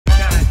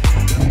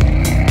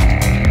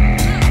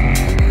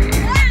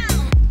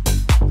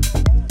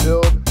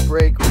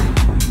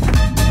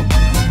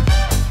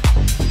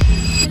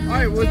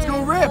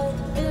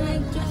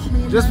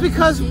Just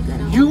because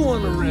you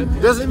want to rip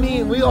doesn't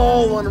mean we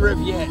all want to rip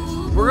yet.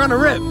 We're gonna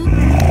rip. Oh,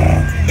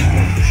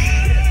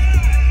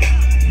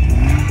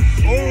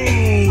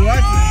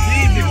 that's a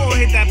deep. You won't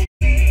hit that.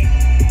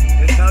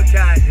 It's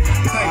Hellcat.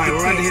 Alright, we're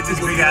about to hit this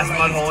big ass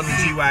mud hole in the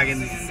G-Wagon.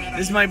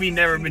 This might be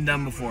never been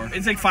done before.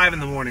 It's like 5 in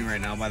the morning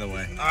right now, by the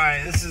way.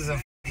 Alright, this is a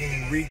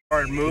fucking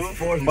retard move,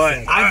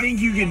 but I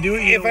think you can do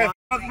it. If I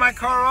fuck my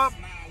car up,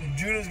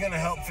 Judah's gonna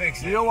help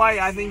fix it. You know why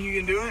I think you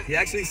can do it? He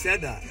actually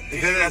said that.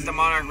 Because it has the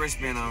Monarch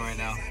wristband on right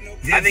now.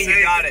 I think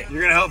you got it.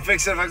 You're gonna help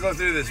fix it if I go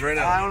through this right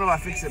now. I don't know if I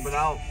fix it, but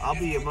I'll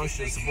be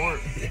emotional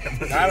support.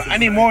 I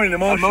need more than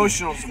emotions.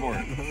 Emotional support.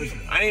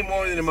 I need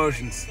more than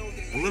emotions.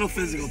 A little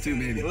physical too,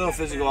 maybe. A little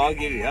physical. I'll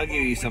give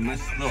you something. A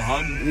little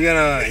hug. You're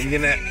gonna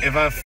if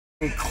I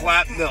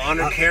clap the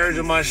undercarriage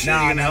of my shit,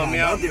 you're gonna help me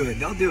out? Don't do it.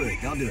 Don't do it.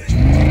 Don't do it.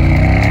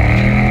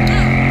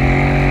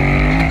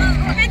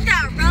 Hit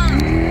that wrong.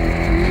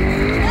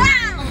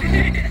 Wow.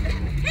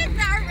 Hit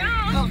that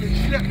wrong.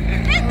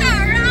 Hit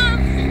that wrong.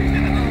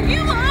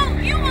 You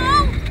won't. You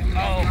won't.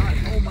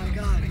 Oh my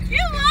God.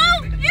 You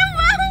won't. You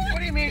won't. What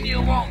do you mean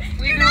you won't?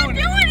 You're not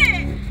doing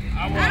it.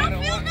 I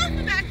don't feel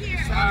nothing back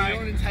here. Sorry,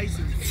 don't entice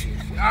him.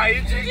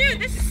 Dude,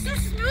 this is the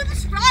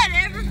smoothest ride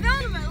I ever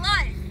felt in my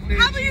life.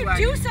 How about you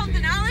do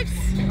something, Alex?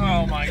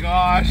 Oh my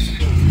gosh.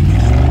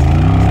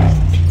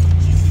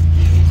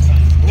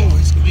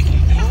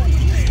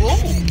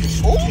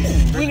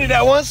 We need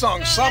that one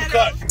song, Slump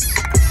Cut.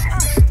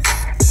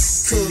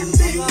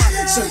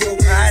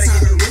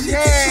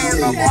 Yeah,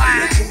 my boy.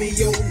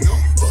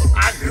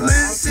 I couldn't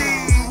see.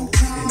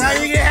 Now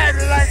you can have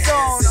the lights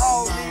on.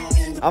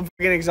 Oh, I'm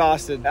fucking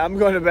exhausted. I'm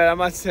going to bed. I'm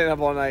not staying up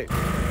all night.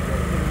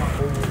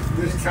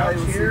 this couch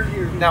here.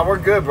 Now we're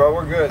good, bro.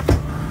 We're good.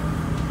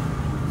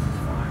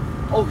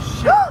 Oh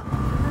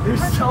shit!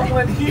 There's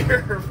someone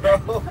here,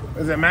 bro.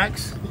 Is it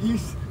Max?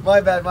 My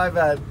bad.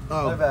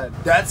 Oh. My bad.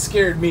 That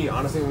scared me.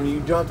 Honestly, when you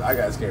jumped, I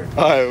got scared.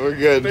 All right, we're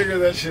good. Figure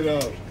that shit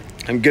out.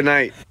 And good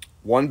night.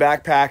 One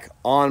backpack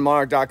on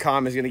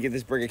monarch.com is going to get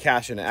this brig of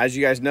cash in it. As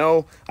you guys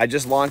know, I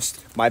just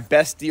launched my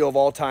best deal of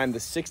all time, the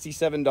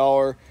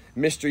 $67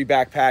 mystery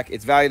backpack.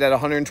 It's valued at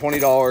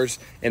 $120,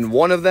 and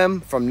one of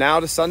them from now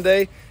to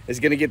Sunday is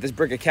going to get this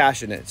brig of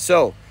cash in it.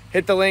 So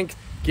hit the link,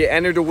 get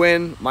entered to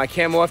win my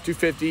Camo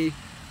F250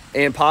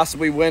 and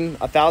possibly win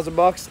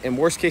 $1,000. In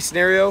worst case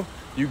scenario,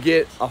 you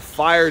get a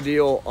fire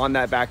deal on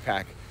that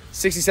backpack.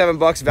 67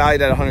 bucks,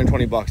 valued at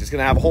 120 bucks. It's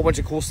gonna have a whole bunch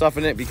of cool stuff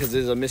in it because it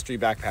is a mystery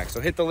backpack. So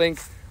hit the link,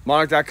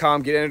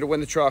 monarch.com, get entered to win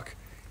the truck,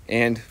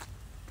 and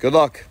good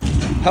luck.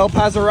 Help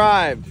has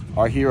arrived.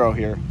 Our hero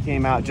here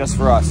came out just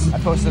for us. I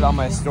posted on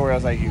my story, I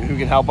was like, who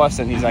can help us?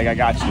 And he's like, I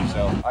got you.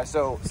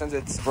 So since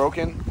it's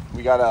broken,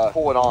 we gotta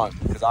pull it on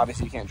because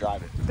obviously you can't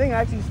drive it. The thing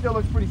actually still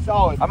looks pretty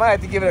solid. I might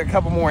have to give it a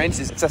couple more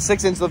inches. It's a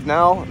 6-inch lift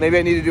now. Maybe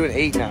I need to do an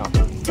 8 now.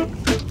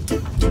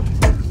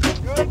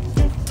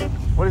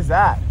 What is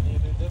that?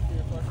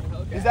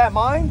 Is that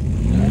mine?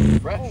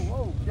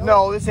 Whoa,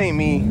 No, this ain't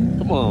me.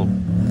 Come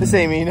on. This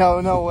ain't me.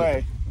 No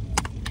way.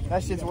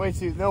 That shit's way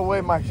too. No way,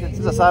 my shit. This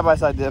is a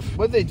side-by-side diff.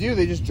 What'd they do?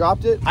 They just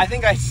dropped it? I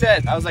think I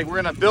was like,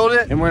 we're gonna build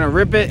it and we're gonna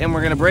rip it and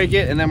we're gonna break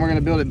it and then we're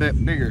gonna build it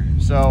bigger.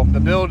 So the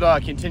build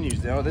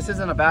continues. Though this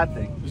isn't a bad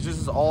thing. This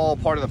is all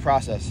part of the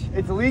process.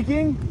 It's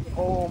leaking.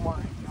 Oh my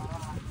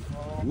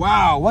god.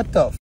 Wow, what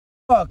the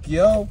fuck,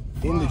 yo?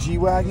 In the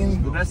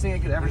G-Wagon, the best thing I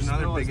could ever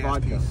spill is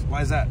vodka.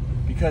 Why is that?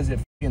 Because it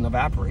f***ing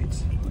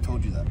evaporates. Who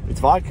told you that? It's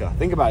vodka.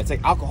 Think about it. It's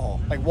like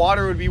alcohol. Like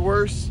water would be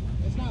worse.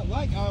 It's not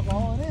like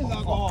alcohol. It is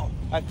alcohol.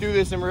 I threw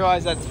this and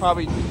realized that's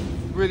probably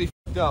really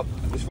f***ed up.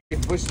 This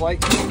f***ing Bush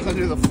Light comes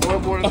under the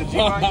floorboard of the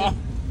G-Wagon.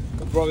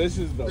 Bro, this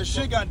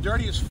shit got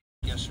dirty as f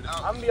yesterday.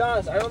 I'm gonna be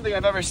honest, I don't think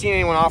I've ever seen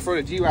anyone off-road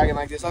a G-Wagon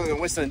like this other than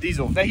Winston and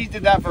Diesel. He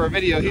did that for a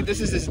video. This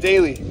is his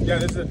daily. Yeah,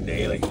 this is a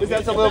daily.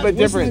 That's a little bit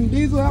different. Winston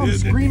and Diesel out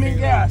screaming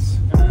gas.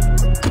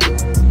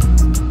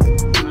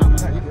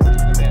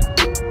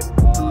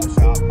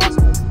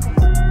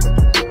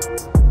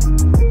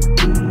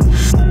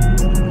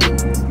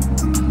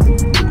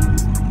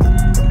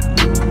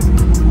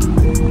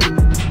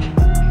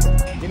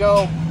 You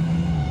know,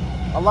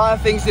 a lot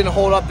of things didn't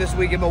hold up this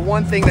weekend, but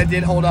one thing that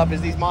did hold up is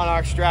these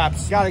Monarch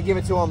straps. Gotta give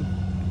it to them.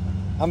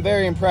 I'm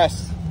very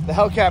impressed. The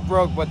Hellcat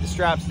broke, but the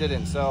straps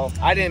didn't, so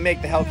I didn't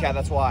make the Hellcat,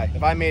 that's why.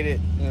 If I made it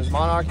and it was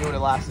Monarch, it would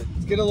have lasted.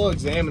 Let's get a little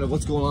examine of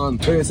what's going on.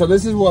 Okay, so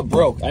this is what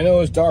broke. I know it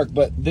was dark,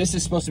 but this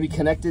is supposed to be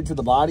connected to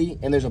the body,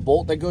 and there's a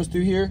bolt that goes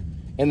through here,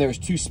 and there's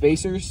 2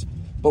 spacers,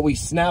 but we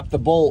snapped the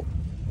bolt,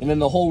 and then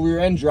the whole rear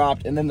end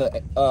dropped, and then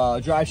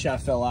the drive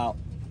shaft fell out.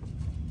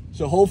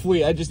 So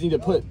hopefully I just need to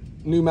put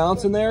new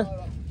mounts in there,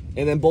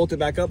 and then bolt it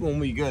back up, and we'll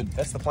be good.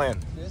 That's the plan.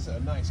 This is a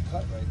nice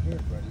cut right here,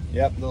 buddy.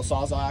 Yep, little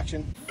Sawzall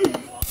action.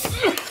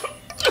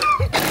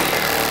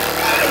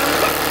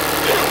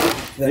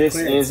 This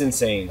is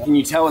insane. Can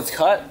you tell it's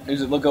cut? Or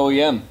does it look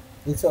OEM?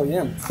 It's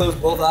OEM. Close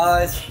both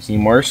eyes.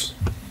 Seem worse?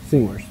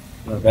 Seem worse.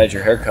 That's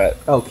your haircut.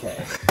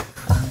 Okay.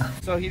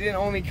 So he didn't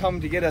only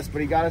come to get us,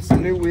 but he got us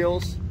some new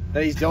wheels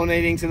that he's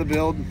donating to the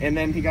build, and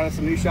then he got us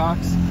some new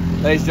shocks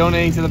that he's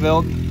donating to the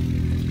build.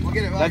 We'll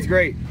get it right. That's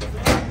great.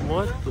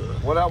 What the?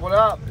 What up, what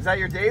up? Is that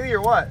your daily or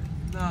what?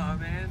 Nah,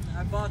 man.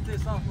 I bought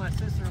this off my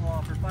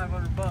sister-in-law for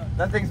 $500.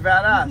 That thing's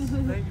badass.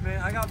 Thank you,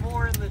 man. I got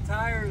more in the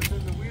tires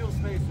than the wheel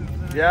spaces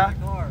than Yeah? in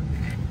the car.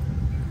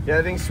 Yeah,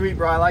 that thing's sweet,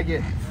 bro. I like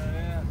it.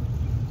 Yeah.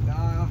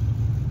 Nah.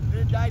 Did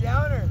it die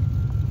down or?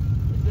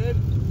 It did.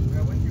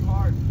 Yeah, went too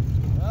hard.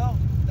 Well,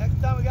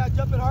 next time we gotta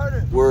jump it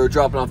harder. We're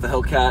dropping off the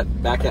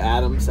Hellcat back at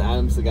Adams.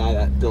 Adams, the guy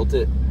that built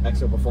it,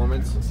 Exo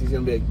Performance. He's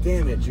gonna be like,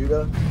 damn it,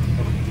 Judah.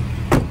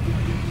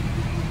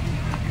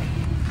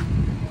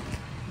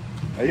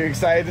 Are you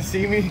excited to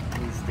see me?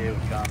 Please stay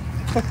with God.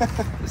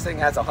 This thing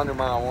has a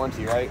 100-mile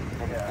warranty, right?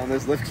 Yeah. On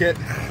this lift kit.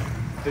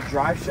 The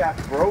drive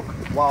shaft broke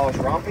while I was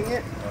romping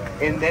it,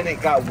 and then it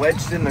got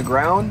wedged in the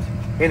ground,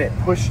 and it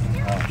pushed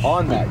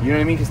on that. You know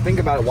what I mean? Because think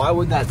about it, why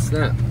would that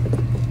snap?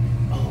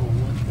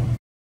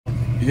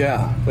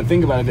 Yeah, but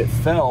think about it, if it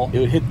fell, it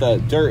would hit the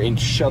dirt and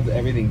shove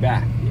everything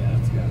back. Yeah,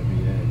 that's gotta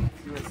be it.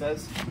 See what it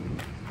says?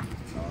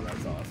 Oh,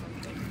 that's awesome.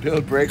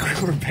 Build, break,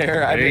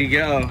 repair. There you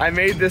go. I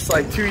made this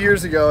like 2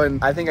 years ago,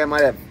 and I think I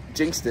might have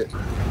jinxed it.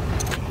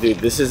 Dude,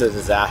 this is a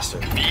disaster.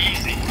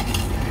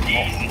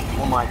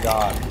 Oh my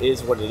God, it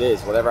is what it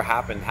is. Whatever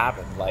happened,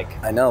 happened. Like,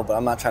 I know, but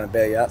I'm not trying to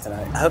bail you out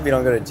tonight. I hope you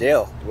don't go to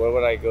jail. what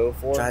would I go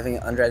for? Driving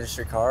an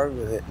unregistered car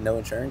with no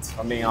insurance.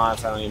 I'm being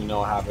honest, I don't even know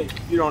what happened.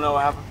 You don't know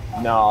what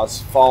happened? No, I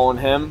was following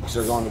him because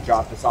they're going to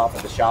drop this off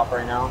at the shop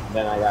right now.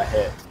 Then I got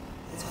hit.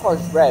 This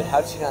car's red.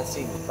 How did she not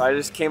see me? So I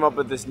just came up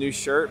with this new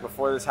shirt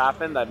before this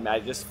happened. I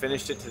just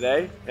finished it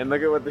today. And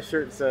look at what the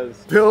shirt says.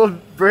 Build,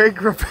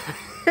 break, repair.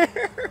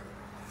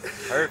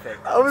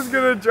 Perfect. I was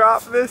gonna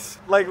drop this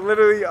like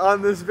literally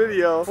on this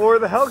video for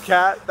the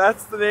Hellcat.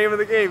 That's the name of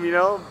the game, you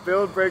know?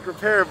 Build, break,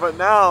 repair. But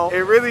now it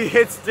really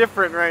hits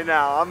different right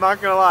now. I'm not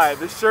gonna lie.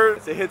 This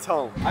shirt, it hits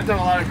home. I've done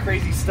a lot of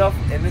crazy stuff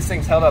and this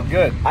thing's held up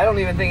good. I don't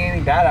even think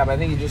anything bad happened. I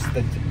think it just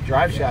the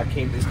drive shaft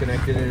came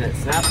disconnected and it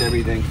snapped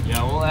everything.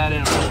 Yeah, we'll add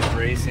in a bunch of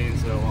racing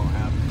so it won't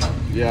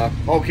happen. Yeah.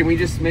 Oh, can we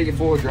just make it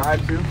full wheel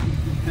drive too?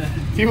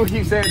 People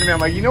keep saying to me, I'm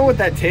like, you know what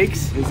that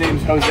takes? His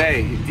name's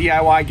Jose.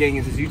 DIY Gang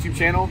is his YouTube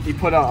channel. He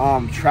put a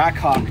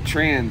Trackhawk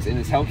trans in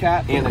his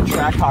Hellcat and a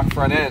Trackhawk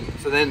front end.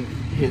 So then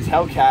his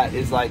Hellcat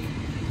is like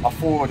a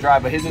four-wheel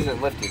drive, but his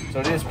isn't lifted. So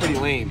it is pretty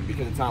lame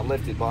because it's not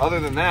lifted. But other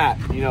than that,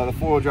 you know, the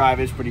four-wheel drive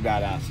is pretty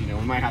badass. You know,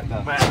 we might have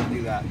to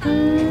do that.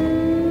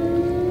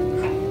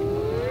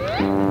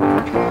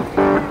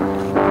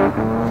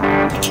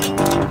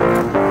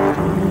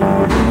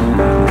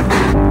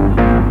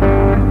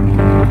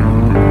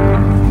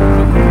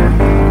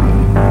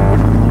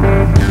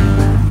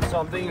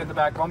 I'm thinking of the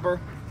back bumper.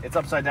 It's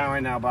upside down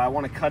right now, but I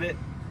want to cut it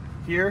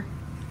here,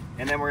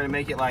 and then we're gonna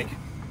make it like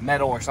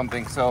metal or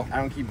something, so I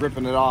don't keep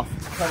ripping it off.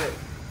 Cut it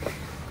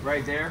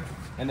right there,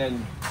 and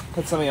then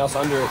put something else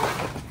under it.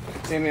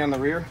 Same thing on the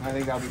rear. I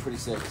think that would be pretty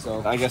sick.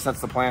 So I guess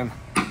that's the plan.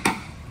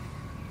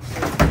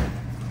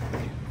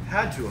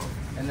 Had to have.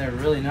 And they're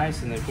really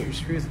nice and they put your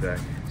screws back.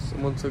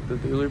 Someone took the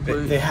dealer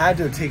plate. They had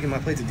to have taken my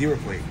plate to dealer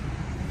plate.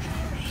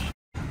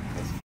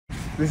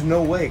 There's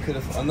no way it could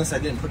have, unless I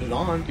didn't put it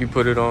on. You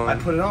put it on. I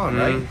put it on,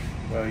 right?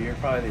 Well, you're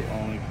probably the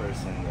only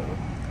person that would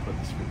put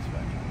the screws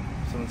back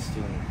on. If someone's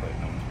stealing your plate,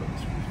 no one's putting the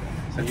screws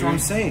back. So That's what I'm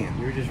saying.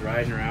 You were just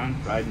riding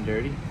around, riding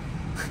dirty.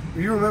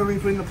 You remember me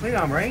putting the plate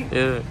on, right?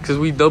 Yeah, because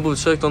we double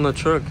checked on the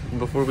truck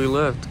before we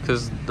left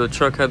because the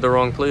truck had the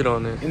wrong plate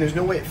on it. And there's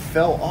no way it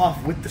fell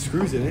off with the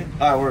screws in it.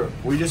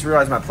 We just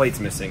realized my plate's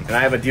missing. And I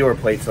have a dealer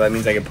plate, so that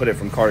means I can put it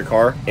from car to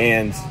car.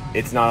 And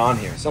it's not on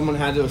here. Someone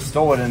had to have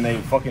stolen it and they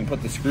fucking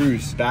put the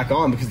screws back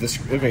on because the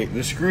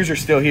screws are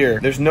still here.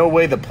 There's no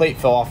way the plate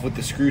fell off with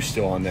the screws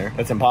still on there.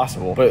 That's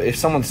impossible. But if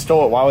someone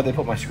stole it, why would they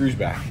put my screws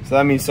back? So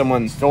that means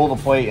someone stole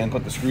the plate and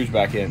put the screws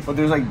back in. But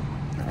there's like,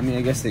 I mean,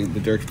 I guess the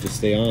dirt could just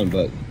stay on,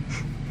 but.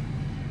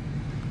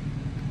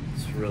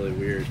 It's really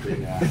weird.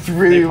 It's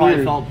really they probably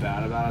weird. felt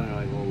bad about it and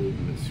they're like, we'll leave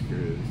them with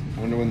screws.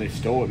 I wonder when they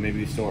stole it.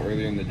 Maybe they stole it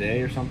earlier in the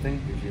day or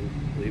something. Did you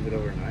leave it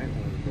overnight when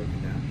it was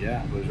broken down?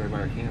 Yeah, it was right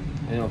by our camp.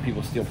 I didn't know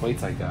people steal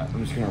plates like that.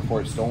 I'm just gonna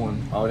report it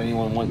stolen. Why would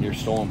anyone want your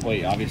stolen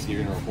plate? Obviously,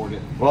 you're gonna report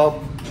it.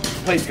 Well,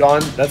 plate's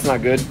gone. That's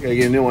not good. Gotta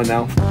get a new one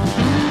now.